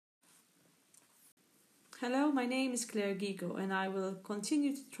Hello, my name is Claire Gigo and I will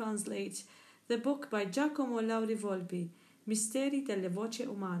continue to translate the book by Giacomo Lauri Volpi, Misteri, della Voce,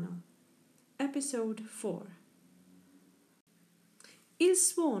 Umana. Episode 4. Il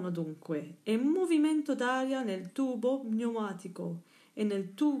suono, dunque, è un movimento d'aria nel tubo pneumatico e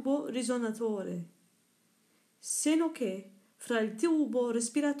nel tubo risonatore, seno che fra il tubo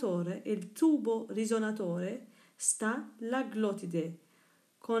respiratore e il tubo risonatore sta la glottide,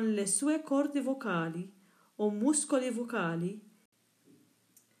 con le sue corde vocali o muscoli vocali.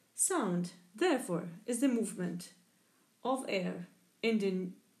 Sound, therefore, is the movement of air in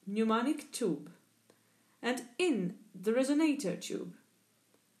the pneumonic tube and in the resonator tube,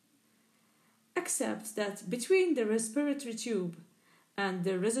 except that between the respiratory tube and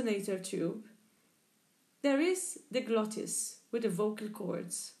the resonator tube there is the glottis with the vocal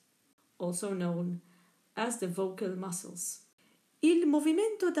cords, also known as the vocal muscles. Il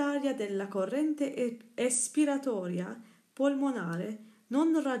movimento d'aria della corrente espiratoria polmonare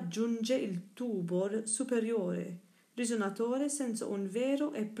non raggiunge il tubo superiore risonatore senza un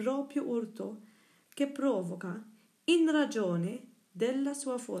vero e proprio urto che provoca, in ragione della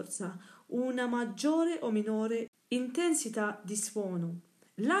sua forza, una maggiore o minore intensità di suono,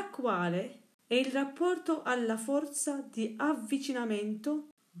 la quale è il rapporto alla forza di avvicinamento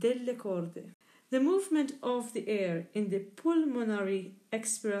delle corde. The movement of the air in the pulmonary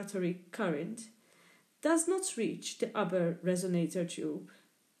expiratory current does not reach the upper resonator tube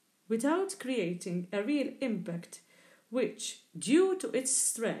without creating a real impact which, due to its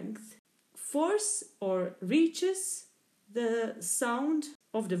strength, force or reaches the sound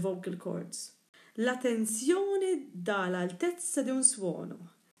of the vocal cords. La tensione dà l'altezza di un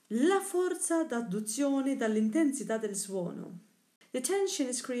suono, la forza d'adduzione dall'intensità del suono. The tension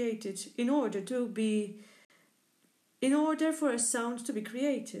is created in order for a sound to be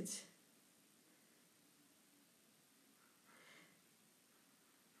created.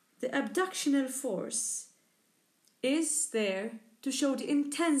 The abductional force is there to show the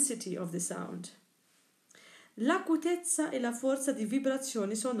intensity of the sound. L'acutezza e la forza di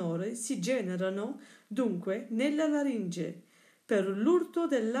vibrazioni sonore si generano dunque nella laringe per l'urto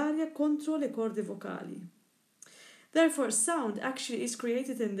dell'aria contro le corde vocali. Therefore, sound actually is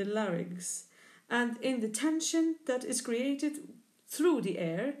created in the larynx and in the tension that is created through the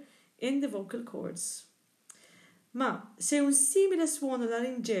air in the vocal cords. Ma se un simile suono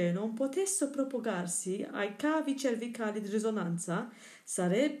laringeo non potesse propagarsi ai cavi cervicali di risonanza,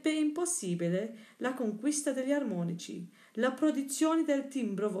 sarebbe impossibile la conquista degli armonici, la produzione del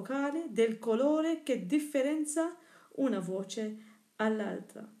timbro vocale, del colore che differenzia una voce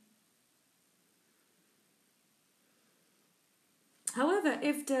all'altra. However,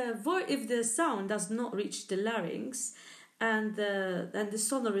 if the sound does not reach the larynx and the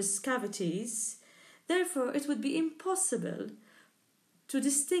sonorous cavities, therefore it would be impossible to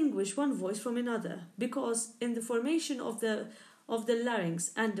distinguish one voice from another, because in the formation of the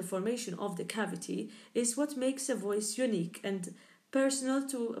larynx and the formation of the cavity is what makes a voice unique and personal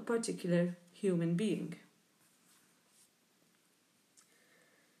to a particular human being.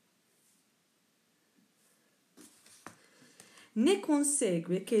 Ne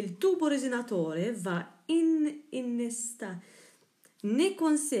consegue che il tubo resonatore va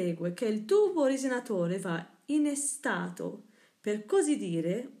innestato, per così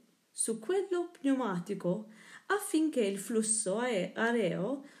dire, su quello pneumatico affinché il flusso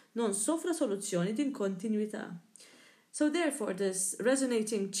aereo non soffra soluzioni di incontinuità. So therefore this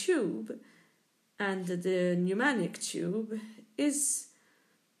resonating tube and the pneumonic tube is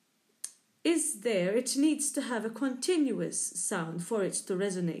there. It needs to have a continuous sound for it to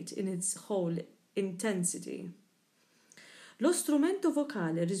resonate in its whole intensity. Lo strumento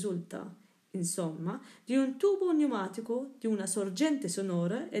vocale risulta, insomma, di un tubo pneumatico, di una sorgente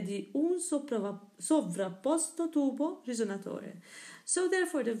sonora e di un sovrapposto tubo risonatore. So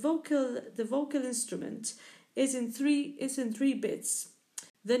therefore the vocal instrument is in three bits: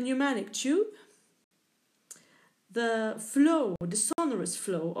 the pneumonic tube, the sonorous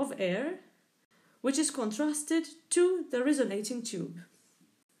flow of air, which is contrasted to the resonating tube.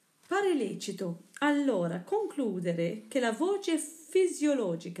 Pare lecito, allora, concludere che la voce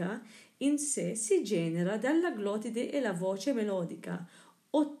fisiologica in sé si genera dalla glottide e la voce melodica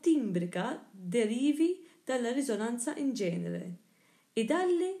o timbrica derivi dalla risonanza in genere e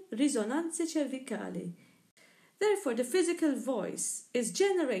dalle risonanze cervicali. Therefore, the physical voice is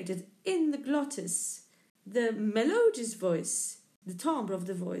generated in the glottis. The melodious voice, the timbre of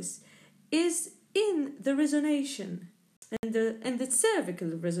the voice, is in the resonation and the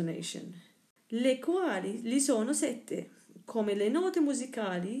cervical resonation, le quali li sono 7, come le note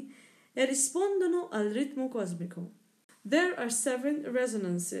musicali e rispondono al ritmo cosmico. There are 7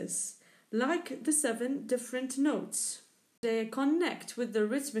 resonances, like the 7 different notes. They connect with the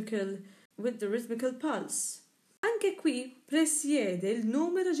rhythmical pulse. Anche qui presiede il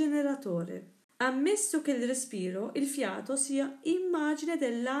numero generatore, ammesso che il respiro, il fiato, sia immagine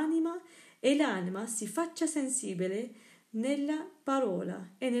dell'anima e l'anima si faccia sensibile nella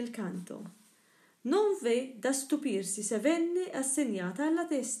parola e nel canto. Non v'è da stupirsi se venne assegnata alla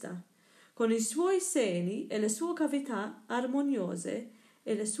testa, con i suoi seni e le sue cavità armoniose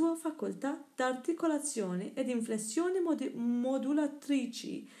e le sue facoltà d'articolazione ed inflessione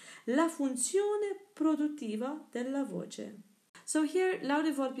modulatrici, la funzione produttiva della voce. So here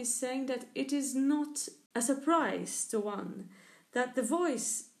Laurivolpi is saying that it is not a surprise to one that the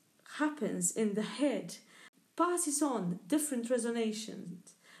voice happens in the head, passes on different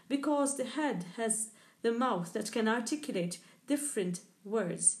resonations, because the head has the mouth that can articulate different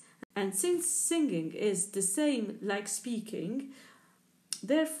words. And since singing is the same like speaking,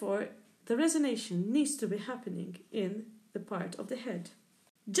 therefore the resonation needs to be happening in the part of the head.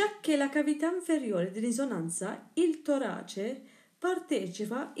 Giacché la cavità inferiore di risonanza, il torace,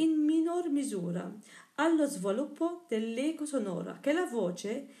 partecipa in minor misura allo sviluppo dell'eco sonora, che la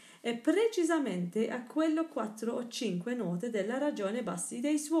voce è precisamente a quello 4 o 5 note della ragione bassi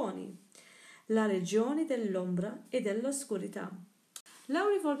dei suoni, la regione dell'ombra e dell'oscurità.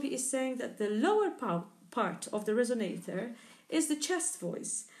 Laurivolpi is saying that the lower part of the resonator is the chest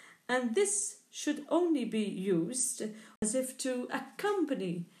voice, and this should only be used as if to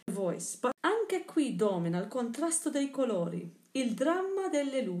accompany the voice. But anche qui domina il contrasto dei colori, il dramma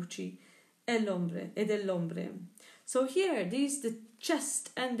delle luci e dell'ombre. So here, the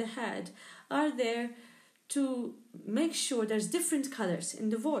chest and the head are there to make sure there's different colors in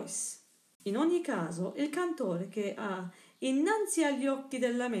the voice. In ogni caso, il cantore che ha innanzi agli occhi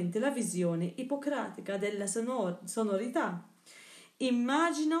della mente la visione ipocratica della sonorità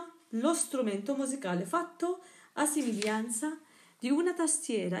immagina lo strumento musicale fatto a somiglianza di una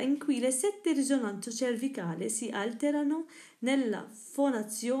tastiera in cui le 7 risonanze cervicali si alterano nella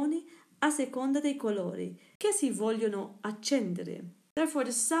fonazione a seconda dei colori che si vogliono accendere. Therefore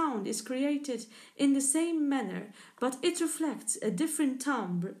the sound is created in the same manner, but it reflects a different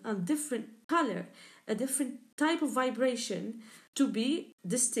timbre, a different color, a different type of vibration to be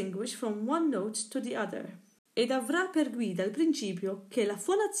distinguished from one note to the other. Ed avrà per guida il principio che la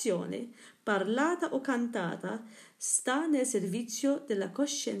fonazione, parlata o cantata, sta nel servizio della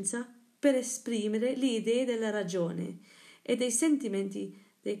coscienza per esprimere le idee della ragione e dei sentimenti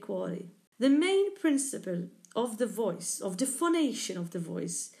dei cuori. The main principle of the voice, of the phonation of the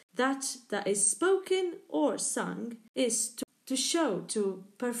voice, that is spoken or sung, is to show, to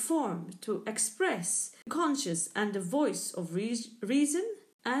perform, to express conscious and the voice of reason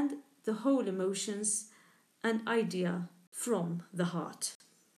and the whole emotions and idea from the heart.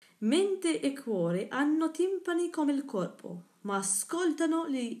 Mente e cuore hanno timpani come il corpo, ma ascoltano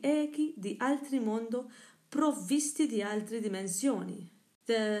gli echi di altri mondo provvisti di altre dimensioni.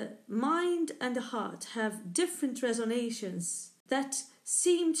 The mind and the heart have different resonations that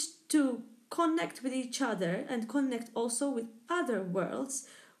seem to connect with each other and connect also with other worlds,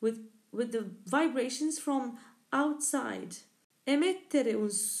 with the vibrations from outside. Emettere un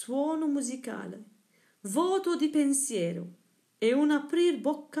suono musicale, voto di pensiero, e un aprir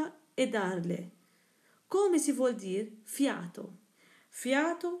bocca e darle. Come si vuol dire fiato?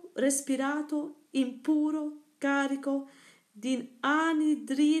 Fiato respirato impuro, carico di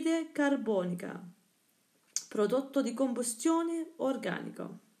anidride carbonica, prodotto di combustione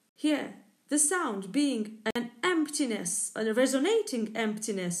organico. Here, the sound being an emptiness, a resonating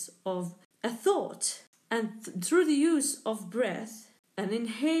emptiness of a thought, and through the use of breath, an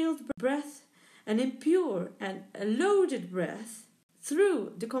inhaled breath, an impure and a loaded breath,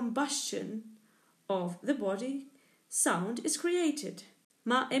 through the combustion of the body, sound is created.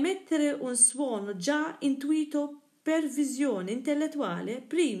 Ma emettere un suono già intuito per visione intellettuale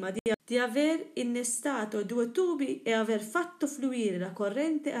prima di aver innestato 2 tubi e aver fatto fluire la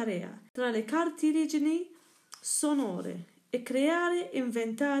corrente aerea tra le cartilagini sonore e creare e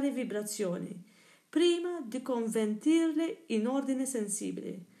inventare vibrazioni, prima di convertirle in ordine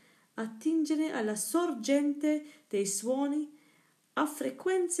sensibile, attingere alla sorgente dei suoni a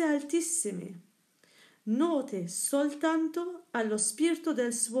frequenze altissime, note soltanto allo spirito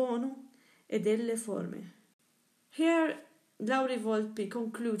del suono e delle forme. Here, Laurivolpi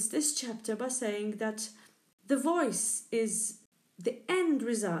concludes this chapter by saying that the voice is the end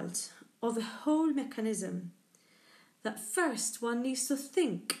result of a whole mechanism. That first one needs to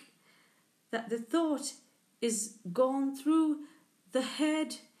think, that the thought is gone through the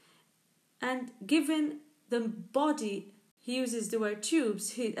head and given the body, he uses the word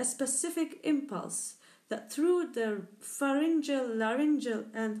tubes, a specific impulse that through the pharyngeal, laryngeal,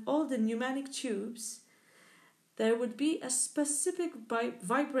 and all the pneumonic tubes, there would be a specific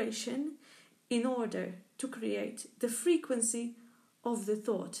vibration in order to create the frequency of the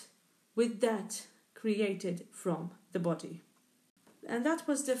thought, with that created from the body. And that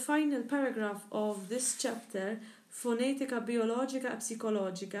was the final paragraph of this chapter, Fonetica Biologica e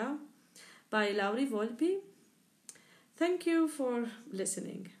Psicologica, by Lauri Volpi. Thank you for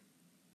listening.